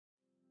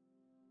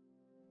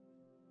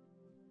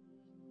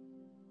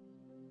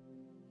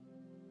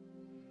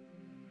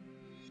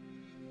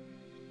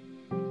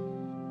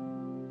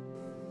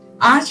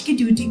आज की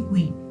duty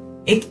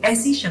queen एक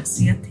ऐसी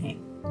शख्सियत है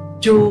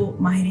जो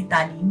माहिर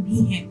तालीम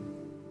भी है,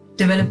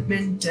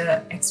 डेवलपमेंट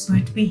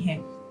एक्सपर्ट भी है,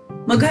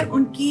 मगर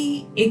उनकी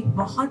एक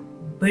बहुत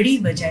बड़ी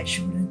वजह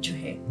शोहरत जो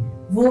है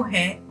वो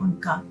है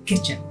उनका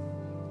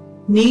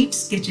किचन।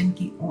 नीड्स किचन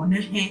की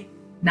ओनर हैं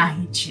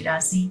नाहिद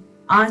शिराजी।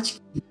 आज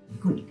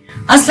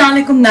अस्सलाम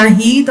वालेकुम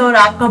नाहिद, और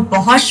आपका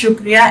बहुत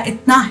शुक्रिया।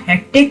 इतना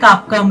हेक्टिक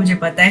आपका मुझे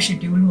पता है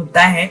शेड्यूल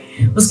होता है,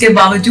 उसके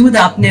बावजूद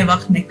आपने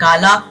वक्त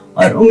निकाला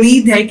और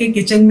उम्मीद है कि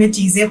किचन में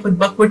चीजें खुद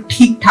ब खुद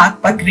ठीक ठाक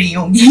पक रही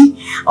होंगी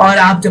और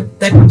आप जब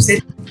तक हमसे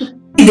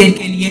देर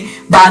के लिए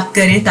बात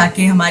करें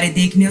ताकि हमारे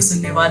देखने और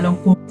सुनने वालों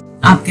को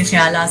आपके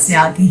ख्यालात से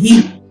आगे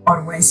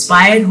और वो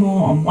इंस्पायर हो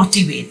और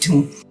मोटिवेट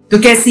हो। तो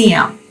कैसी हैं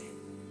आप?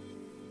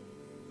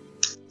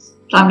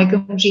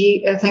 जी,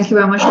 thank you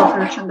very much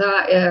doctor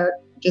चंदा।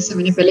 जैसे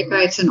मैंने पहले कहा,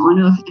 it's an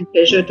honour and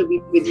pleasure to be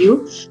with you.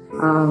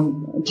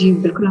 जी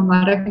बिल्कुल,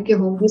 हमारा क्योंकि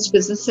होम बेस्ड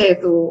बिजनेस है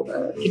तो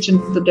किचन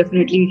तो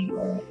डेफिनेटली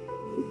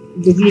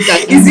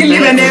इसीलिए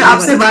मैंने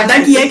आपसे वादा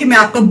किया कि मैं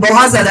आपको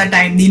बहुत ज्यादा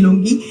टाइम नहीं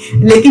लूंगी।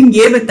 लेकिन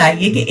ये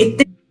बताइए कि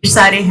इतने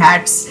सारे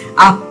हैट्स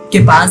आपके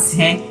पास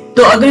हैं,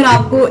 तो अगर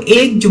आपको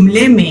एक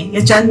जुमले में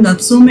या चंद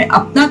लफ्जों में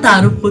अपना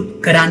तारुफ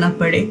खुद कराना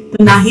पड़े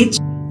तो नाहिद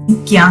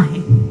क्या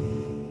है?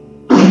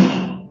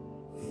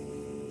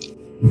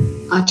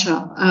 अच्छा,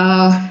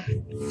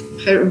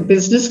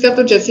 बिजनेस का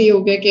तो जैसे ही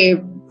हो गया कि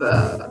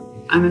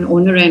I am an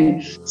owner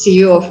and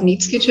CEO of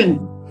Needs Kitchen.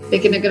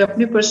 लेकिन अगर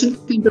अपने पर्सन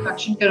की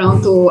इंट्रोडक्शन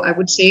कराऊं तो आई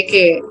वुड से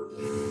कि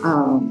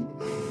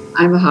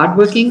I am a hard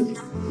working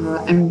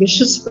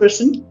ambitious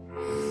person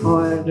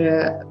और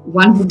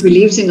one who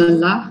believes in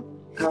Allah,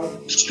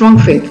 strong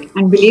faith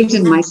and believes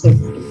in myself.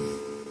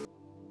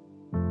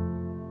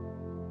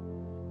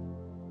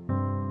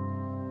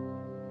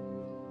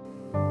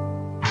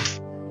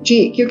 जी,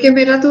 क्योंकि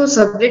मेरा तो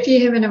सब्जेक्ट ये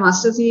है, मैंने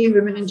masters he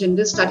women and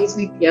gender studies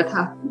में किया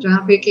था, जहाँ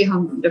पे कि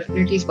हम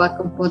डेफिनेटली इस बात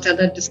को बहुत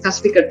ज्यादा डिस्कस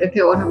भी करते थे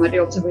और हमारे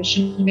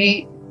ऑब्जर्वेशन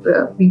में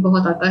भी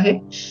बहुत आता है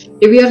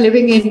कि we are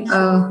living in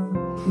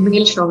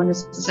male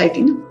chauvinist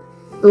society ना,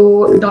 तो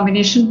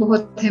डोमिनेशन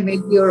बहुत है मेल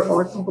की और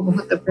औरतों को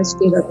बहुत अप्रेस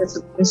किया जाता है,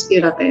 सप्रेस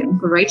किया जाता है,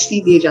 उनको राइट्स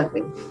नहीं दिए जाते।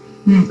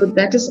 तो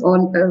दैट इज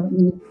ऑल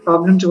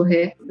प्रॉब्लम जो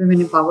है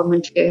वुमेन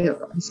एम्पावरमेंट के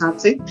हिसाब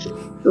से।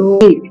 तो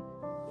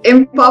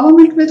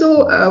एम्पावरमेंट में तो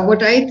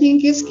व्हाट आई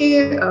थिंक इज के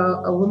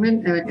a woman,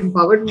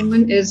 empowered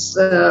woman is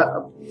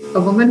a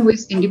woman who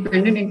is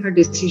independent in her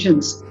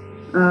decisions,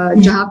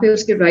 जहाँ पे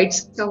उसके राइट्स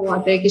का वो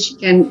आता है कि शी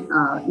कैन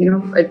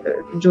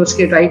जो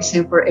उसके राइट्स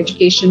हैं for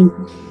education,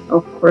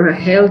 for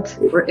health,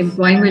 for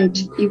employment,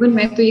 even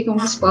मैं तो ये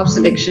कहूँगी स्पाउस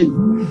सिलेक्शन।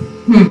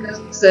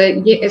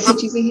 ये ऐसी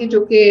चीजें हैं जो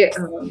कि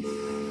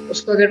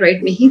उसको अगर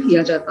राइट नहीं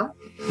दिया जाता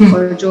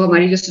और जो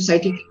हमारी जो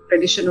सोसाइटी की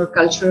ट्रेडिशन और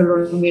कल्चरल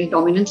और मेल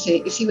डोमिनेंस है,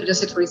 इसी वजह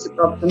से थोड़ी सी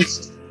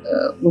प्रॉब्लम्स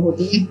वो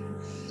होती है।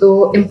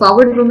 तो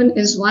empowered woman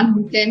is one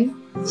who can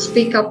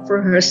speak up for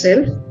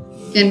herself,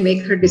 can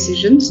make her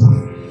decisions,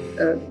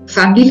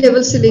 family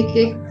level से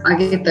लेके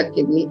आगे तक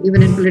के लिए,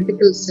 इवन इन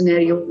पॉलिटिकल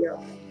सिनेरियो या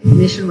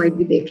नेशन वाइड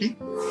भी देखें,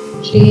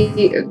 she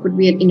could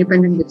be an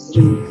independent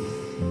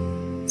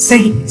decision.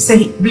 सही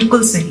सही,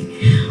 बिल्कुल सही।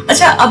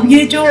 अच्छा, अब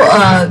ये जो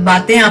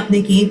बातें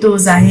आपने की तो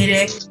जाहिर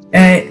है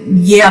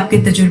ये आपके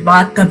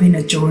तजुर्बात का भी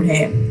निचोड़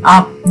है,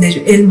 आपने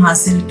जो इल्म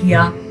हासिल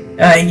किया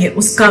ये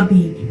उसका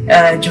भी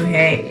जो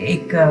है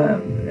एक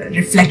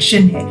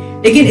रिफ्लेक्शन है।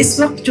 लेकिन इस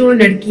वक्त जो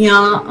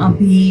लड़कियां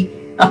अभी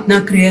अपना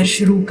करियर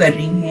शुरू कर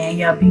रही हैं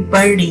या अभी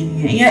पढ़ रही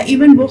हैं, या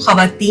इवन वो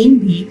खवातीन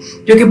भी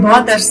जो कि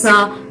बहुत अरसा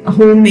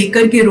होम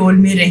मेकर के रोल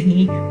में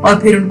रहीं और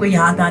फिर उनको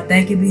याद आता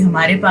है कि भाई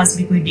हमारे पास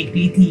भी कोई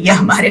डिग्री थी या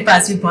हमारे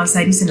पास भी बहुत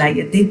सारी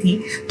सलाहियतें थी,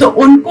 तो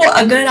उनको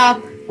अगर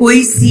आप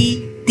कोई सी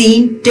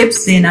 3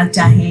 टिप्स देना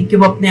चाहें कि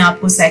वो अपने आप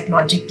को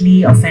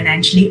साइकोलॉजिकली और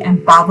फाइनेंशियली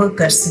एम्पावर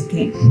कर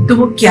सकें, तो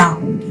वो क्या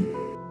होंगी?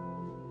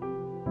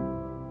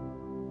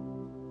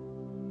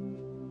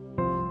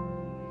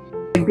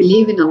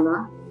 Believe in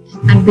Allah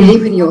and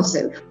believe in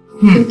yourself,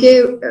 क्योंकि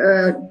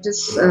जिस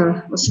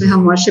उसमें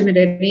हम माशरे में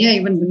रह रहे हैं,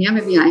 इवन दुनिया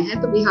में भी आए हैं,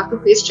 तो we have to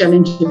face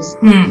challenges.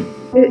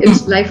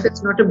 It's life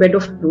is not a bed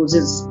of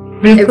roses.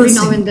 Every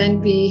now and then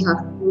we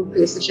have to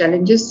face the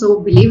challenges. So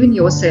believe in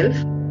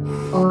yourself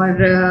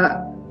और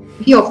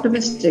be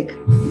optimistic.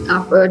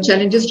 आप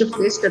challenges जब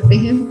face करते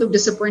हैं तो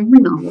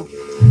disappointment ना हो.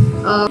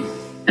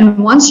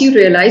 And once you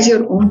realize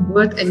your own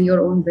worth and your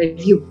own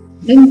value,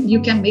 then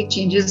you can make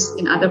changes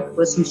in other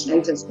person's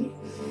lives as well.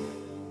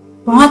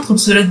 बहुत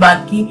खूबसूरत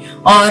बात की।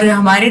 और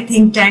हमारे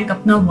थिंक टैंक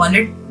अपना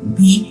वॉलेट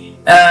भी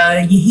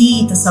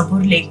यही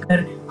तस्वुर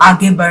लेकर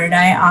आगे बढ़ रहा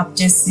है आप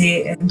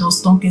जैसे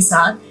दोस्तों के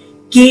साथ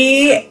कि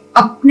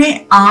अपने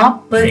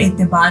आप पर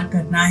एतबार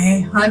करना है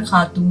हर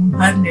खातून,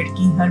 हर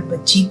लड़की, हर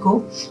बच्ची को,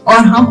 और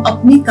हम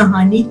अपनी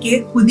कहानी के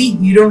खुद ही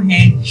हीरो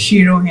हैं,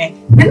 शीरो हैं,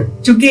 है ना?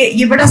 क्योंकि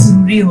ये बड़ा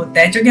जरूरी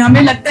होता है, क्योंकि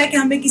हमें लगता है कि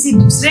हमें किसी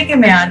दूसरे के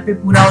मेयार पे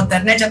पूरा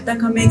उतरना है। जब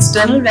तक हमें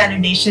एक्सटर्नल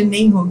वैलिडेशन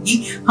नहीं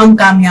होगी हम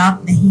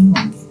कामयाब नहीं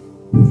होंगे।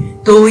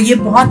 तो ये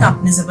बहुत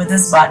आपने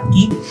जबरदस्त बात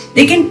की,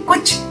 लेकिन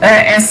कुछ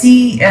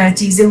ऐसी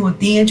चीजें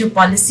होती हैं जो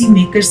पॉलिसी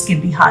मेकर्स के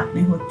भी हाथ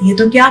में होती हैं।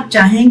 तो क्या आप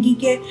चाहेंगी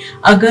कि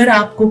अगर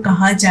आपको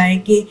कहा जाए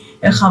कि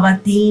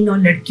खवातीन और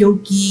लड़कियों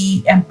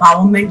की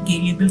एम्पावरमेंट के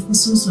लिए,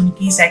 बिलखुसूस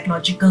उनकी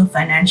साइकोलॉजिकल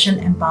फाइनेंशियल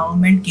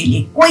एम्पावरमेंट के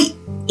लिए कोई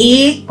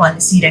एक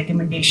पॉलिसी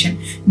रिकमेंडेशन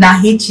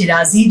नाहिद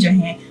शिराजी जो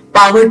हैं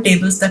पावर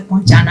टेबल्स तक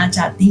पहुंचाना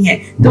चाहती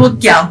हैं, तो वो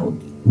क्या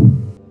होगी?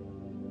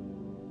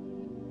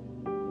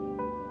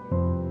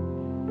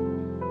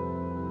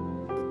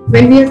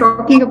 When we are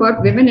talking about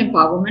women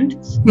empowerment,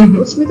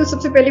 उसमें तो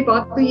सबसे पहली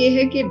बात तो ये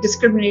है कि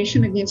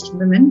discrimination against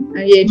women,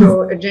 ये जो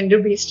gender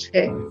based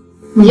है,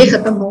 ये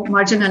खत्म हो,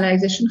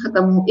 marginalization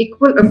खत्म हो,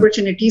 equal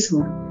opportunities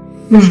हो.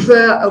 If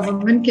a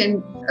woman can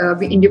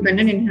be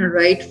independent in her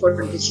right for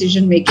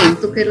decision making,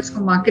 तो फिर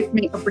उसको market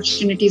में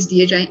opportunities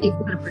दिए जाएं,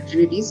 equal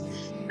opportunities.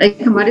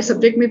 Like हमारे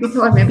सब्जेक्ट में भी था,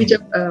 और मैं भी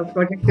जब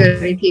प्रोजेक्ट कर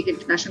रही थी एक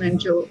इंटरनेशनल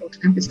एनजीओ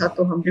के साथ,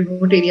 तो हम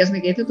रिमोट एरियाज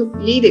में गए थे, तो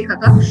यही देखा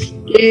था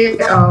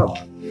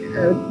कि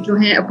जो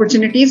है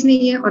अपॉर्चुनिटीज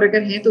नहीं है, और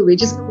अगर है तो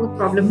वेजेस का बहुत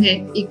प्रॉब्लम है,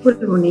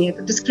 इक्वल होनी है,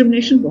 तो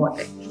डिस्क्रिमिनेशन बहुत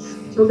है.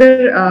 तो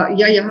अगर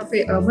या यहाँ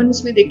पे अर्बन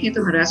उसमें देखें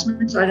तो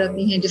हरासमेंट्स आ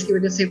जाती हैं, जिसकी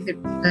वजह से फिर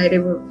दायरे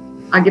वो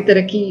आगे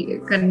तरक्की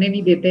करने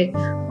नहीं देते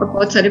और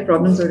बहुत सारे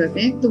प्रॉब्लम्स हो जाते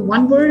हैं. तो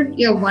वन वर्ड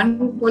या वन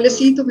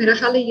पॉलिसी तो मेरा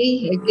ख्याल यही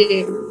है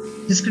कि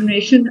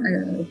डिस्क्रिमिनेशन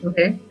जो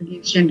है,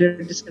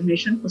 जेंडर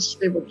डिस्क्रिमिनेशन, उस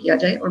पर वो किया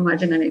जाए और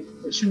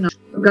मार्जिनलाइजेशन.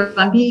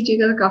 गांधी जी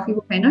का काफी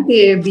वो है ना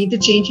कि be the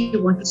change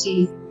you want to C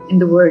in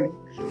the world.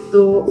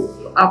 तो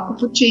आपको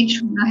कुछ चेंज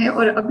होना है.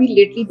 और अभी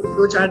लेटली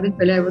 2-4 दिन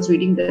पहले I was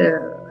reading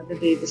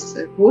this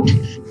quote,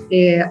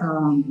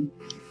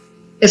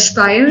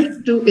 Aspire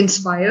to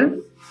inspire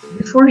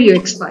before you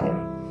expire.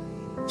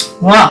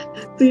 वाह!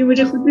 तो ये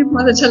मुझे खुद भी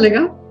बहुत अच्छा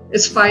लगा,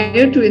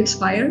 Aspire to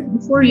inspire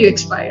before you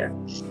expire.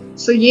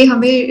 सो ये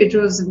हमें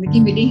जो जिंदगी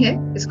मिली है,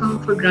 इसको हम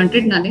फॉर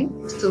ग्रांटेड ना लें.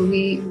 So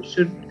we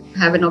should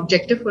have an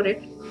objective for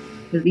it.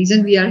 The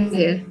reason we are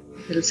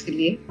here उसके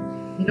लिए,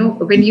 you know,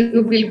 when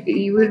you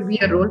will be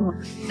a role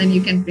model, then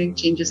you can bring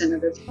changes in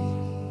others.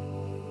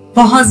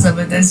 बहुत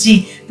जबरदस्त जी.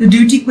 तो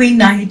duty queen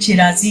Nahid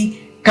Shirazi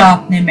का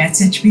आपने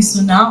message भी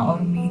सुना, और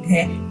उम्मीद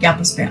है कि आप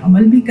उस पर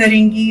अमल भी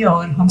करेंगी.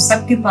 और हम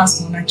सबके पास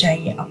होना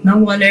चाहिए अपना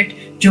वॉलेट,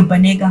 जो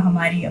बनेगा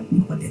हमारी अपनी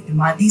खुद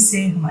एतमादी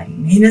से, हमारी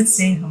मेहनत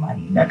से,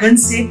 हमारी लगन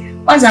से.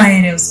 और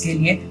जाहिर है उसके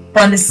लिए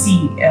पॉलिसी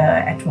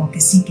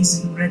एडवोकेसी की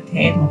जरूरत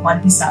है,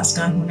 माहौल भी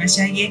साजगार होना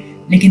चाहिए.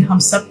 लेकिन हम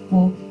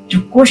सबको जो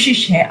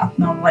कोशिश है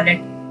अपना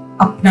वॉलेट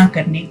अपना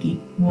करने की,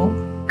 वो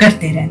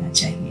करते रहना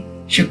चाहिए.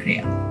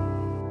 शुक्रिया.